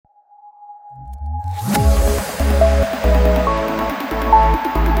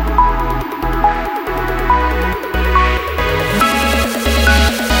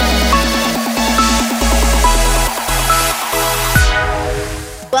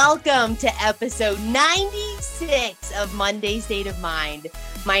Welcome to episode 96 of Monday State of Mind.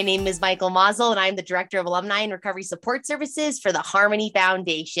 My name is Michael Mazel, and I'm the Director of Alumni and Recovery Support Services for the Harmony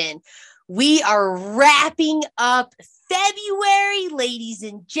Foundation. We are wrapping up February, ladies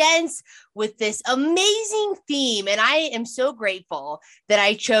and gents, with this amazing theme. And I am so grateful that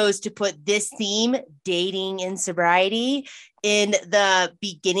I chose to put this theme, dating and sobriety, in the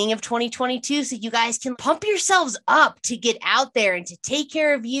beginning of 2022, so you guys can pump yourselves up to get out there and to take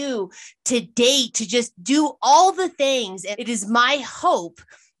care of you, to date, to just do all the things. And it is my hope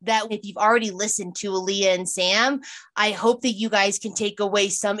that if you've already listened to Aaliyah and Sam, I hope that you guys can take away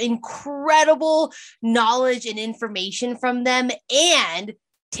some incredible knowledge and information from them and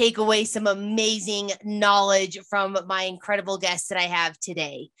take away some amazing knowledge from my incredible guests that I have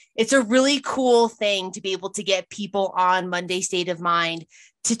today. It's a really cool thing to be able to get people on Monday State of Mind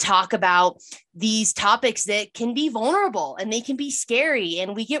to talk about these topics that can be vulnerable and they can be scary.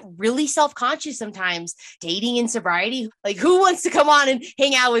 And we get really self-conscious sometimes, dating and sobriety. Like, who wants to come on and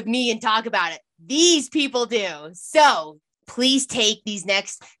hang out with me and talk about it? These people do. So please take these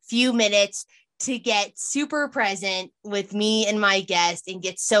next few minutes to get super present with me and my guest and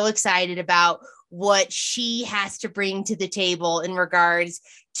get so excited about what she has to bring to the table in regards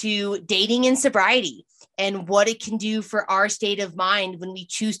to dating and sobriety and what it can do for our state of mind when we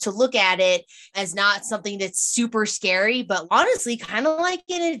choose to look at it as not something that's super scary, but honestly, kind of like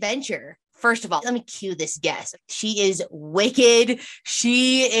an adventure. First of all, let me cue this guest. She is wicked.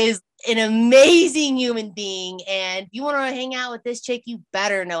 She is an amazing human being. And if you want to hang out with this chick, you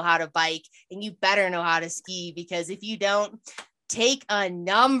better know how to bike and you better know how to ski, because if you don't, take a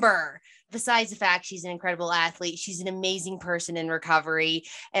number. Besides the fact she's an incredible athlete, she's an amazing person in recovery.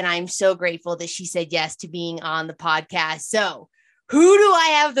 And I'm so grateful that she said yes to being on the podcast. So who do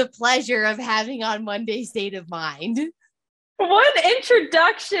I have the pleasure of having on Monday State of Mind? What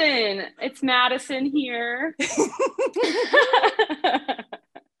introduction! It's Madison here.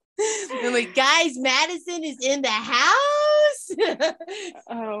 I'm like, guys, Madison is in the house.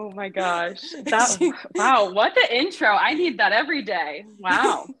 Oh my gosh. Wow, what the intro. I need that every day.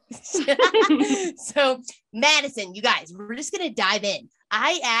 Wow. So, Madison, you guys, we're just going to dive in.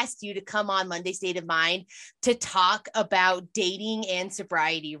 I asked you to come on Monday State of Mind to talk about dating and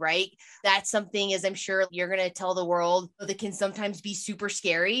sobriety, right? That's something, as I'm sure you're going to tell the world, that can sometimes be super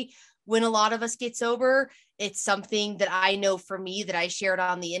scary when a lot of us get sober. It's something that I know for me that I shared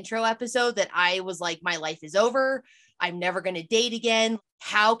on the intro episode that I was like, my life is over. I'm never going to date again.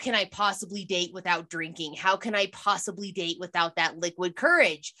 How can I possibly date without drinking? How can I possibly date without that liquid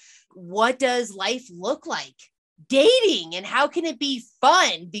courage? What does life look like dating, and how can it be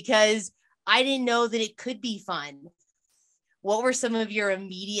fun? Because I didn't know that it could be fun. What were some of your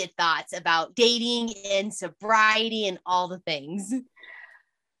immediate thoughts about dating and sobriety and all the things?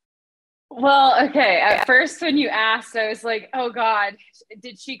 Well, okay. At first, when you asked, I was like, oh God,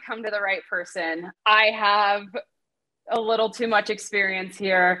 did she come to the right person? I have a little too much experience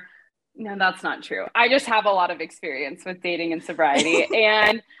here. No, that's not true. I just have a lot of experience with dating and sobriety.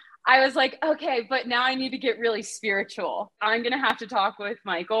 And I was like, okay, but now I need to get really spiritual. I'm going to have to talk with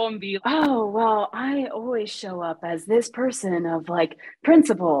Michael and be, oh, well, I always show up as this person of like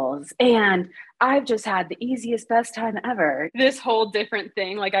principles, and I've just had the easiest, best time ever. This whole different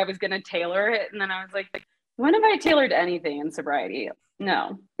thing, like I was going to tailor it. And then I was like, when have I tailored anything in sobriety?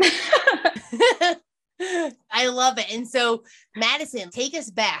 No. I love it. And so, Madison, take us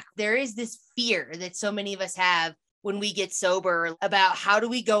back. There is this fear that so many of us have when we get sober about how do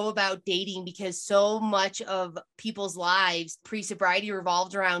we go about dating, because so much of people's lives pre-sobriety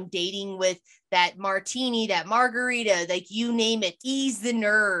revolved around dating with that martini, that margarita, like you name it, ease the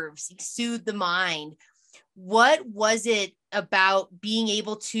nerves, soothe the mind. What was it about being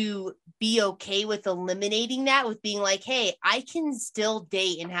able to be okay with eliminating that, with being like, hey, I can still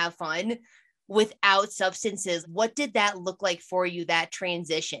date and have fun without substances? What did that look like for you, that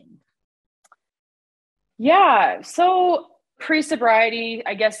transition? Yeah. So pre-sobriety,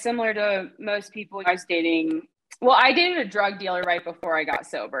 I guess similar to most people, I was dating. Well, I dated a drug dealer right before I got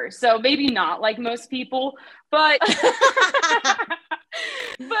sober. So maybe not like most people, but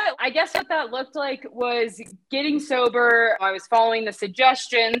but I guess what that looked like was getting sober. I was following the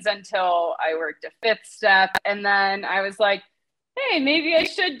suggestions until I worked a fifth step. And then I was like, hey, maybe I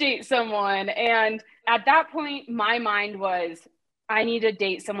should date someone. And at that point, my mind was, I need to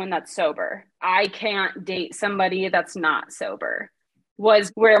date someone that's sober. I can't date somebody that's not sober.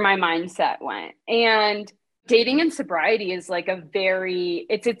 was where my mindset went. And dating and sobriety is like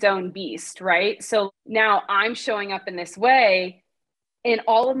it's its own beast, right? So now I'm showing up in this way, and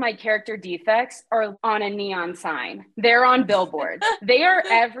all of my character defects are on a neon sign. They're on billboards. They are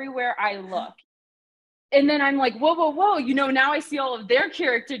everywhere I look. And then I'm like, whoa, whoa, whoa. Now I see all of their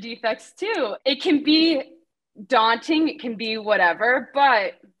character defects too. It can be daunting. It can be whatever,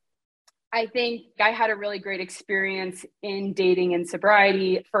 but I think I had a really great experience in dating and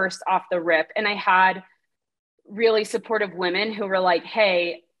sobriety first off the rip. And I had really supportive women who were like,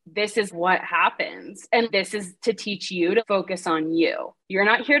 hey, this is what happens. And this is to teach you to focus on you. You're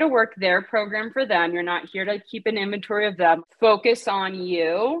not here to work their program for them. You're not here to keep an inventory of them. Focus on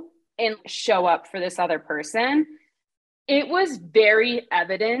you and show up for this other person. It was very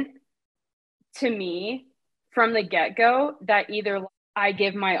evident to me from the get-go that either I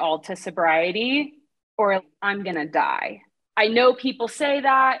give my all to sobriety or I'm going to die. I know people say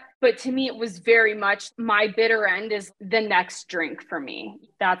that, but to me, it was very much my bitter end is the next drink for me.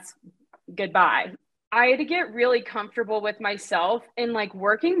 That's goodbye. I had to get really comfortable with myself and like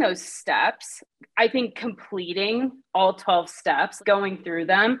working those steps. I think completing all 12 steps, going through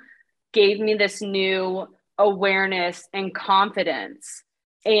them, gave me this new awareness and confidence.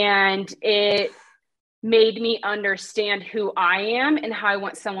 And it made me understand who I am and how I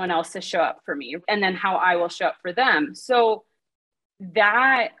want someone else to show up for me, and then how I will show up for them. So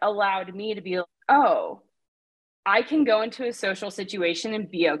that allowed me to be like, oh, I can go into a social situation and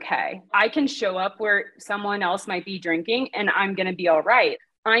be okay. I can show up where someone else might be drinking and I'm going to be all right.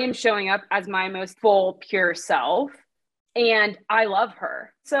 I am showing up as my most full, pure self, and I love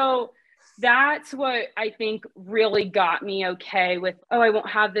her. So that's what I think really got me okay with, oh, I won't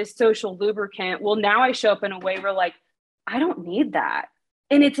have this social lubricant. Well, now I show up in a way where like, I don't need that.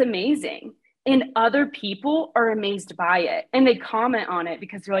 And it's amazing. And other people are amazed by it. And they comment on it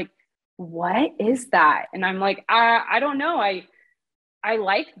because they're like, what is that? And I'm like, I don't know. I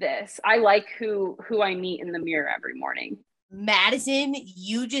like this. I like who I meet in the mirror every morning. Madison,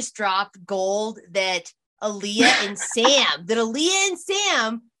 you just dropped gold that Aaliyah and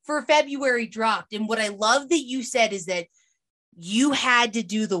Sam for February dropped. And what I love that you said is that you had to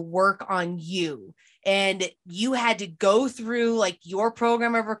do the work on you, and you had to go through like your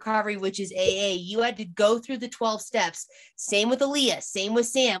program of recovery, which is AA. You had to go through the 12 steps. Same with Aaliyah, same with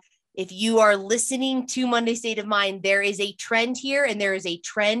Sam. If you are listening to Monday State of Mind, there is a trend here, and there is a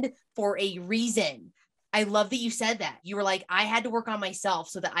trend for a reason. I love that you said that. You were like, I had to work on myself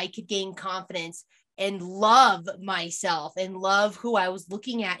so that I could gain confidence and love myself and love who I was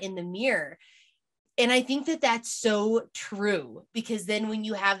looking at in the mirror. And I think that that's so true, because then when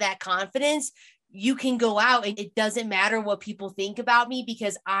you have that confidence, you can go out and it doesn't matter what people think about me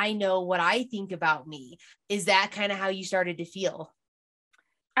because I know what I think about me. Is that kind of how you started to feel?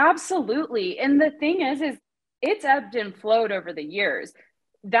 Absolutely. And the thing is it's ebbed and flowed over the years.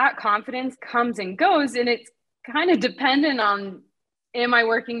 That confidence comes and goes, and it's kind of dependent on, am I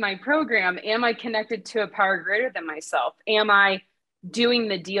working my program? Am I connected to a power greater than myself? Am I doing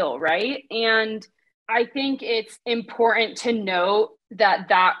the deal, right? And I think it's important to know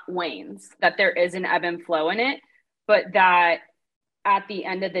that wanes, that there is an ebb and flow in it, but that at the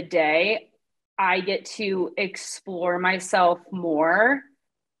end of the day, I get to explore myself more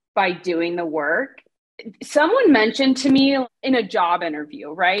by doing the work. Someone mentioned to me in a job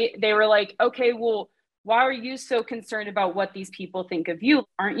interview, right? They were like, okay, well, why are you so concerned about what these people think of you?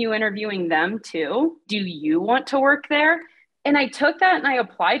 Aren't you interviewing them too? Do you want to work there? And I took that and I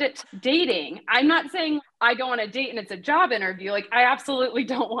applied it to dating. I'm not saying I go on a date and it's a job interview. Like, I absolutely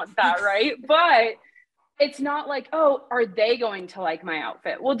don't want that, right? But it's not like, oh, are they going to like my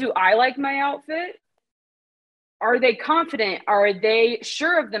outfit? Well, do I like my outfit? Are they confident? Are they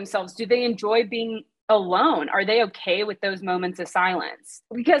sure of themselves? Do they enjoy being alone? Are they okay with those moments of silence?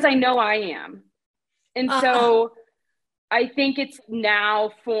 Because I know I am. And so I think it's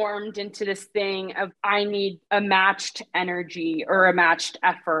now formed into this thing of I need a matched energy or a matched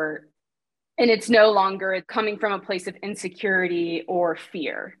effort. And it's no longer coming from a place of insecurity or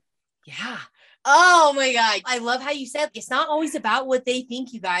fear. Yeah. Oh my God. I love how you said it's not always about what they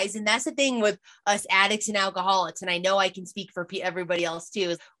think, you guys. And that's the thing with us addicts and alcoholics. And I know I can speak for everybody else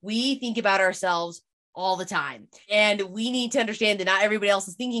too, is we think about ourselves all the time. And we need to understand that not everybody else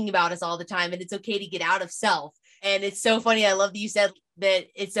is thinking about us all the time. And it's okay to get out of self. And it's so funny. I love that you said that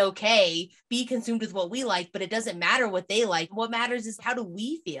it's okay, be consumed with what we like, but it doesn't matter what they like. What matters is how do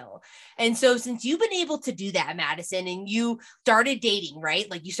we feel? And so since you've been able to do that, Madison, and you started dating, right?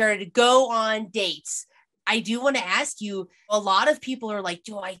 Like you started to go on dates. I do want to ask you, a lot of people are like,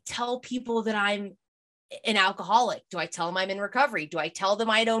 do I tell people that I'm an alcoholic? Do I tell them I'm in recovery? Do I tell them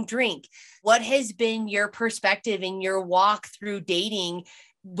I don't drink? What has been your perspective in your walk through dating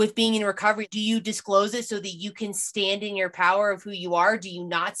with being in recovery? Do you disclose it so that you can stand in your power of who you are? Do you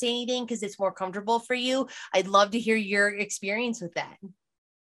not say anything because it's more comfortable for you? I'd love to hear your experience with that.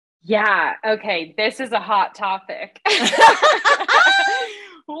 Yeah. Okay. This is a hot topic.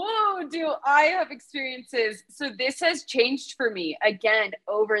 Whoa, do I have experiences? So this has changed for me again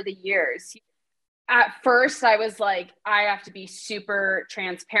over the years. At first, I was like, I have to be super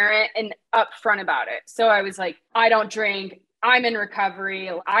transparent and upfront about it. So I was like, I don't drink. I'm in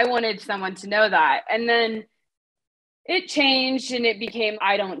recovery. I wanted someone to know that. And then it changed and it became,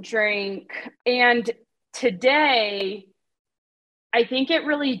 I don't drink. And today, I think it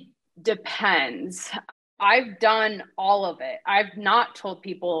really depends. I've done all of it. I've not told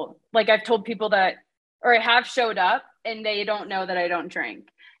people, like I've told people that, or I have showed up and they don't know that I don't drink.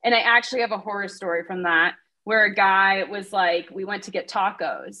 And I actually have a horror story from that where a guy was like, we went to get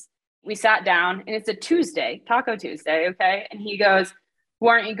tacos. We sat down and it's a Tuesday, Taco Tuesday. Okay. And he goes,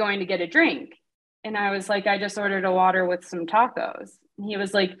 why aren't you going to get a drink? And I was like, I just ordered a water with some tacos. And he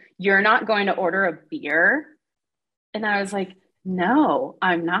was like, you're not going to order a beer? And I was like, no,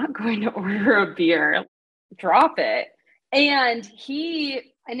 I'm not going to order a beer. Drop it. And he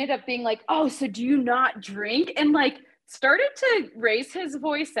ended up being like, oh, so do you not drink? And like started to raise his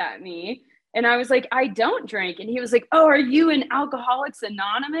voice at me. And I was like, I don't drink. And he was like, oh, are you in Alcoholics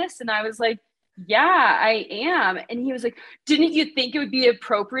Anonymous? And I was like, yeah, I am. And he was like, didn't you think it would be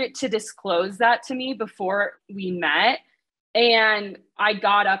appropriate to disclose that to me before we met? And I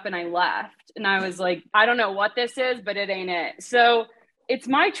got up and I left. And I was like, I don't know what this is, but it ain't it. So it's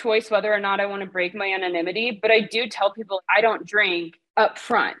my choice whether or not I want to break my anonymity. But I do tell people I don't drink up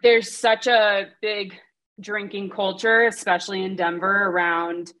front. There's such a big drinking culture, especially in Denver,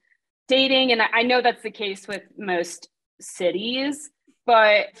 around dating. And I know that's the case with most cities.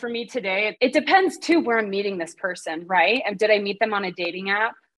 But for me today, it depends too where I'm meeting this person, right? And did I meet them on a dating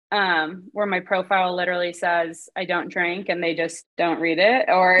app? Where my profile literally says I don't drink and they just don't read it?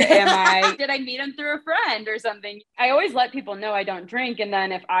 Or did I meet them through a friend or something? I always let people know I don't drink. And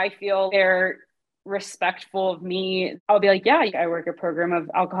then if I feel they're respectful of me, I'll be like, yeah, I work a program of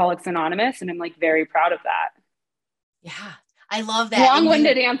Alcoholics Anonymous. And I'm like very proud of that. Yeah. I love that.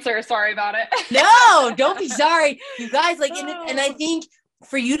 Long-winded answer. Sorry about it. No, don't be sorry. You guys, like, and I think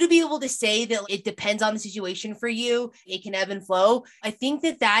for you to be able to say that it depends on the situation for you, it can ebb and flow. I think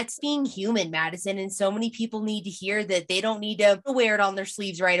that that's being human, Madison. And so many people need to hear that they don't need to wear it on their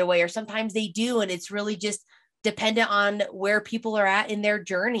sleeves right away, or sometimes they do. And it's really just dependent on where people are at in their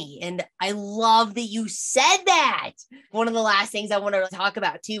journey. And I love that you said that. One of the last things I want to talk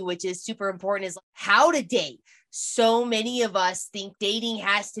about too, which is super important, is how to date. So many of us think dating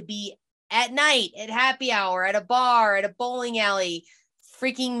has to be at night, at happy hour, at a bar, at a bowling alley,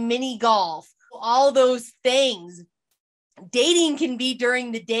 freaking mini golf, all those things. Dating can be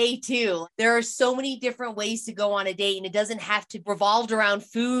during the day too. There are so many different ways to go on a date, and it doesn't have to revolve around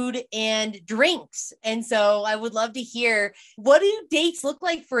food and drinks. And so I would love to hear, what do dates look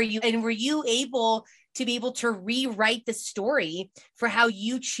like for you? And were you able to be able to rewrite the story for how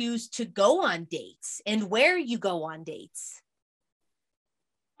you choose to go on dates and where you go on dates?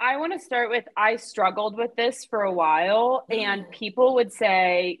 I want to start with, I struggled with this for a while, and people would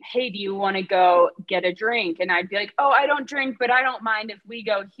say, hey, do you want to go get a drink? And I'd be like, oh, I don't drink, but I don't mind if we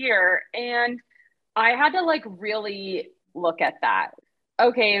go here. And I had to like really look at that.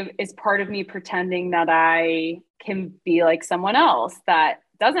 Okay, is part of me pretending that I can be like someone else that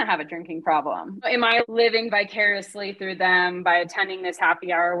doesn't have a drinking problem? Am I living vicariously through them by attending this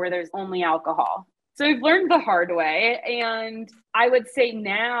happy hour where there's only alcohol? So I've learned the hard way. And I would say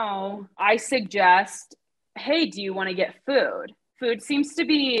now I suggest, hey, do you want to get food? Food seems to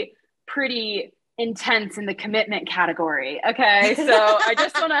be pretty intense in the commitment category. Okay. So I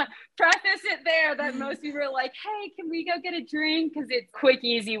just want to preface it there that most people are like, hey, can we go get a drink? Because it's quick,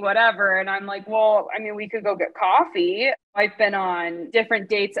 easy, whatever. And I'm like, well, I mean, we could go get coffee. I've been on different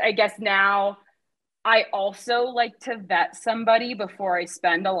dates. I guess now I also like to vet somebody before I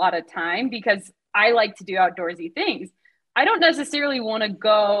spend a lot of time, because I like to do outdoorsy things. I don't necessarily want to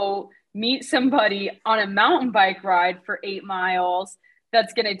go meet somebody on a mountain bike ride for 8 miles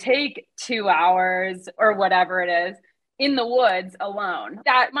that's going to take 2 hours or whatever it is in the woods alone.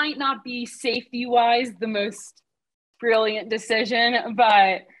 That might not be safety wise the most brilliant decision,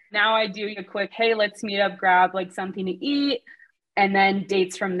 but now I do a quick, hey, let's meet up, grab like something to eat, and then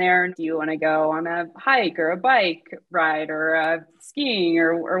dates from there. Do you want to go on a hike or a bike ride or skiing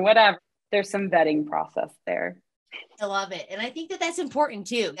or whatever? There's some vetting process there. I love it. And I think that that's important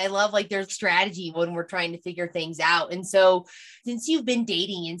too. I love like there's strategy when we're trying to figure things out. And so since you've been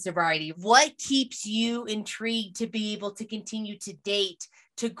dating in sobriety, what keeps you intrigued to be able to continue to date,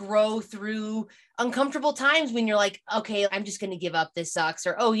 to grow through uncomfortable times when you're like, okay, I'm just going to give up. This sucks.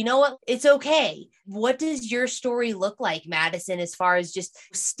 Or, oh, you know what? It's okay. What does your story look like, Madison, as far as just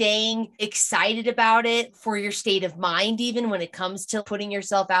staying excited about it for your state of mind, even when it comes to putting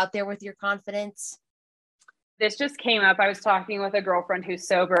yourself out there with your confidence? This just came up. I was talking with a girlfriend who's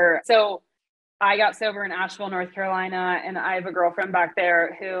sober. So I got sober in Asheville, North Carolina, and I have a girlfriend back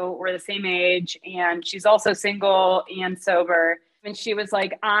there who we're the same age, and she's also single and sober. And she was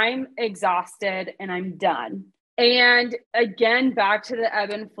like, I'm exhausted and I'm done. And again, back to the ebb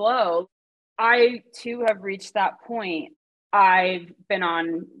and flow. I too have reached that point. I've been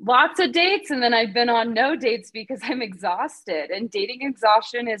on lots of dates and then I've been on no dates because I'm exhausted, and dating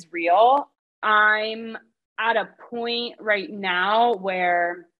exhaustion is real. I'm at a point right now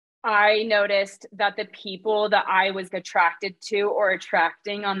where I noticed that the people that I was attracted to or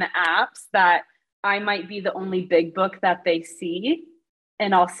attracting on the apps, that I might be the only big book that they see,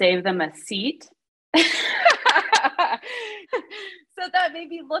 and I'll save them a seat. So that made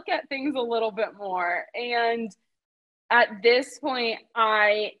me look at things a little bit more. And at this point,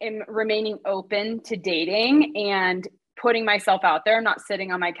 I am remaining open to dating and putting myself out there. I'm not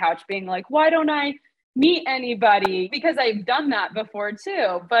sitting on my couch being like, why don't I meet anybody? Because I've done that before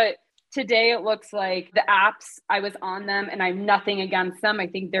too. But today it looks like the apps, I was on them and I'm nothing against them. I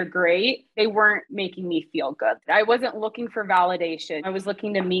think they're great. They weren't making me feel good. I wasn't looking for validation. I was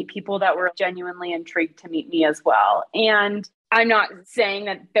looking to meet people that were genuinely intrigued to meet me as well. And I'm not saying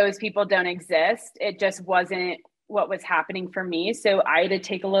that those people don't exist. It just wasn't what was happening for me. So I had to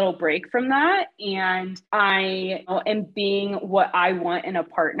take a little break from that. And I am being what I want in a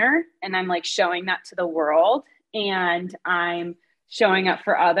partner. And I'm like showing that to the world. And I'm showing up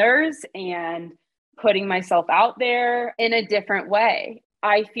for others and putting myself out there in a different way.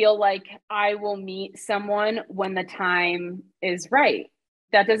 I feel like I will meet someone when the time is right.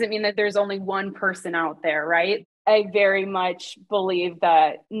 That doesn't mean that there's only one person out there, right? I very much believe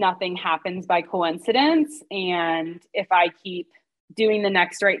that nothing happens by coincidence. And if I keep doing the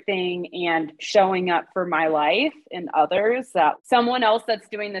next right thing and showing up for my life and others, that someone else that's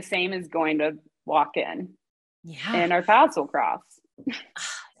doing the same is going to walk in. Yeah. And our paths will cross.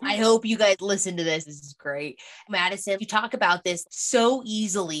 I hope you guys listen to this. This is great. Madison, you talk about this so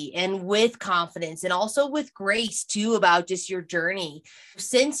easily and with confidence and also with grace too, about just your journey.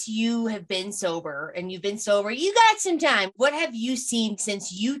 Since you have been sober and you've been sober, you got some time. What have you seen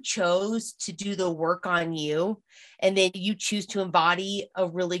since you chose to do the work on you and then you choose to embody a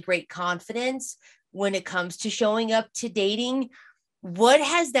really great confidence when it comes to showing up to dating? What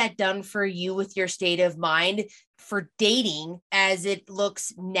has that done for you with your state of mind for dating as it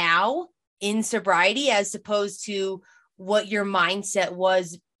looks now in sobriety, as opposed to what your mindset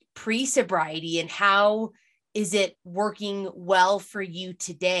was pre-sobriety, and how is it working well for you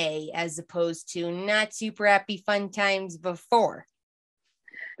today as opposed to not super happy fun times before?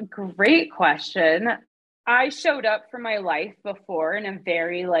 Great question. I showed up for my life before in a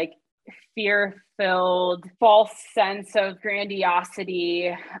very fear-filled, false sense of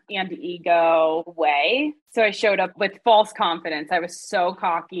grandiosity and ego way. So I showed up with false confidence. I was so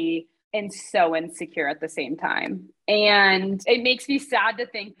cocky and so insecure at the same time. And it makes me sad to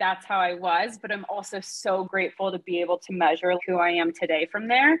think that's how I was, but I'm also so grateful to be able to measure who I am today from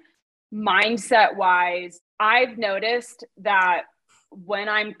there. Mindset-wise, I've noticed that when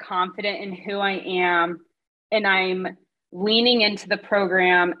I'm confident in who I am and I'm leaning into the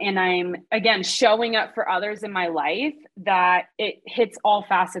program and I'm, again, showing up for others in my life, that it hits all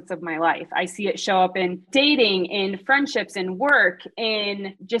facets of my life. I see it show up in dating, in friendships, in work,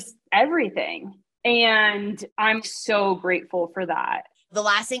 in just everything. And I'm so grateful for that. The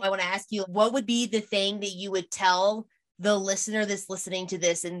last thing I want to ask you, what would be the thing that you would tell the listener that's listening to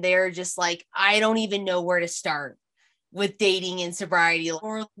this and they're just like, I don't even know where to start with dating and sobriety?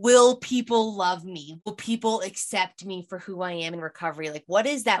 Or will people love me? Will people accept me for who I am in recovery? Like, what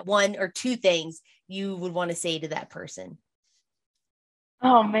is that one or two things you would want to say to that person?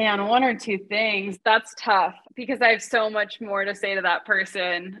 Oh man, one or two things. That's tough because I have so much more to say to that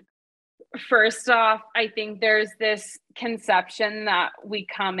person. First off, I think there's this conception that we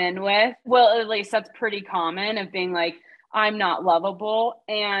come in with. Well, at least that's pretty common, of being like, I'm not lovable.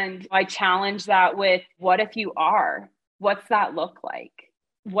 And I challenge that with, what if you are? What's that look like?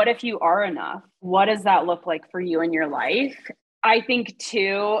 What if you are enough? What does that look like for you in your life? I think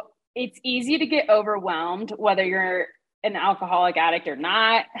too, it's easy to get overwhelmed, whether you're an alcoholic addict or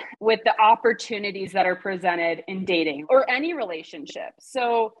not, with the opportunities that are presented in dating or any relationship.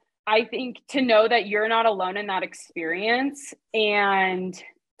 So I think to know that you're not alone in that experience and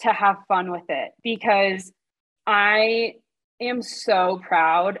to have fun with it, because I am so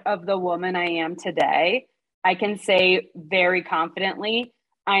proud of the woman I am today. I can say very confidently,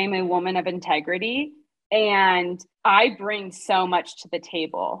 I am a woman of integrity, and I bring so much to the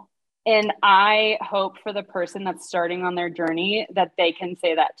table. And I hope for the person that's starting on their journey that they can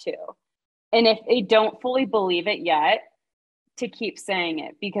say that too. And if they don't fully believe it yet, to keep saying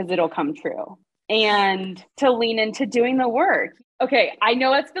it, because it'll come true, and to lean into doing the work. Okay, I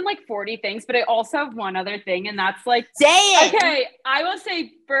know it's been like 40 things, but I also have one other thing, and that's like, say it. Okay, I will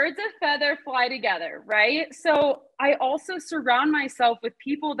say birds of feather fly together, right? So I also surround myself with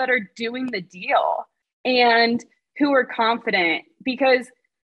people that are doing the deal and who are confident, because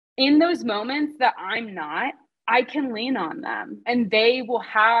in those moments that I'm not, I can lean on them and they will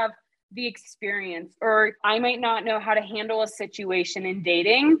have the experience. Or I might not know how to handle a situation in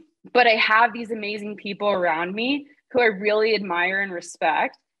dating, but I have these amazing people around me who I really admire and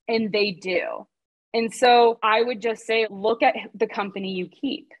respect, and they do. And so I would just say, look at the company you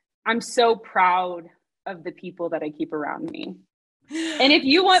keep. I'm so proud of the people that I keep around me. And if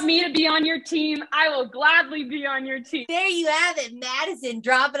you want me to be on your team, I will gladly be on your team. There you have it, Madison,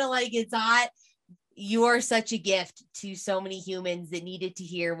 dropping it like it's hot. You are such a gift to so many humans that needed to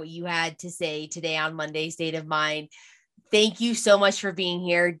hear what you had to say today on Monday State of Mind. Thank you so much for being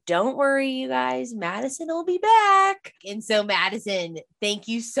here. Don't worry, you guys. Madison will be back. And so, Madison, thank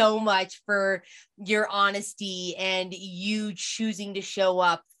you so much for your honesty and you choosing to show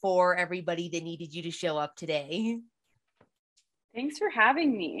up for everybody that needed you to show up today. Thanks for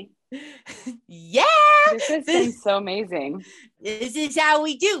having me. Yeah. This has been so amazing. This is how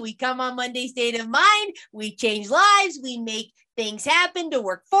we do. We come on Monday State of Mind. We change lives. We make things happen to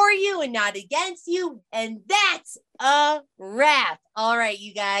work for you and not against you. And that's a wrap. All right,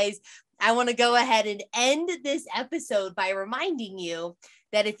 you guys. I want to go ahead and end this episode by reminding you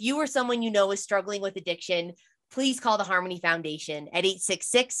that if you or someone you know is struggling with addiction, please call the Harmony Foundation at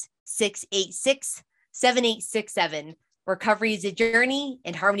 866-686-7867. Recovery is a journey,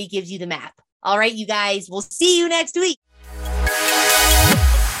 and Harmony gives you the map. All right, you guys, we'll see you next week.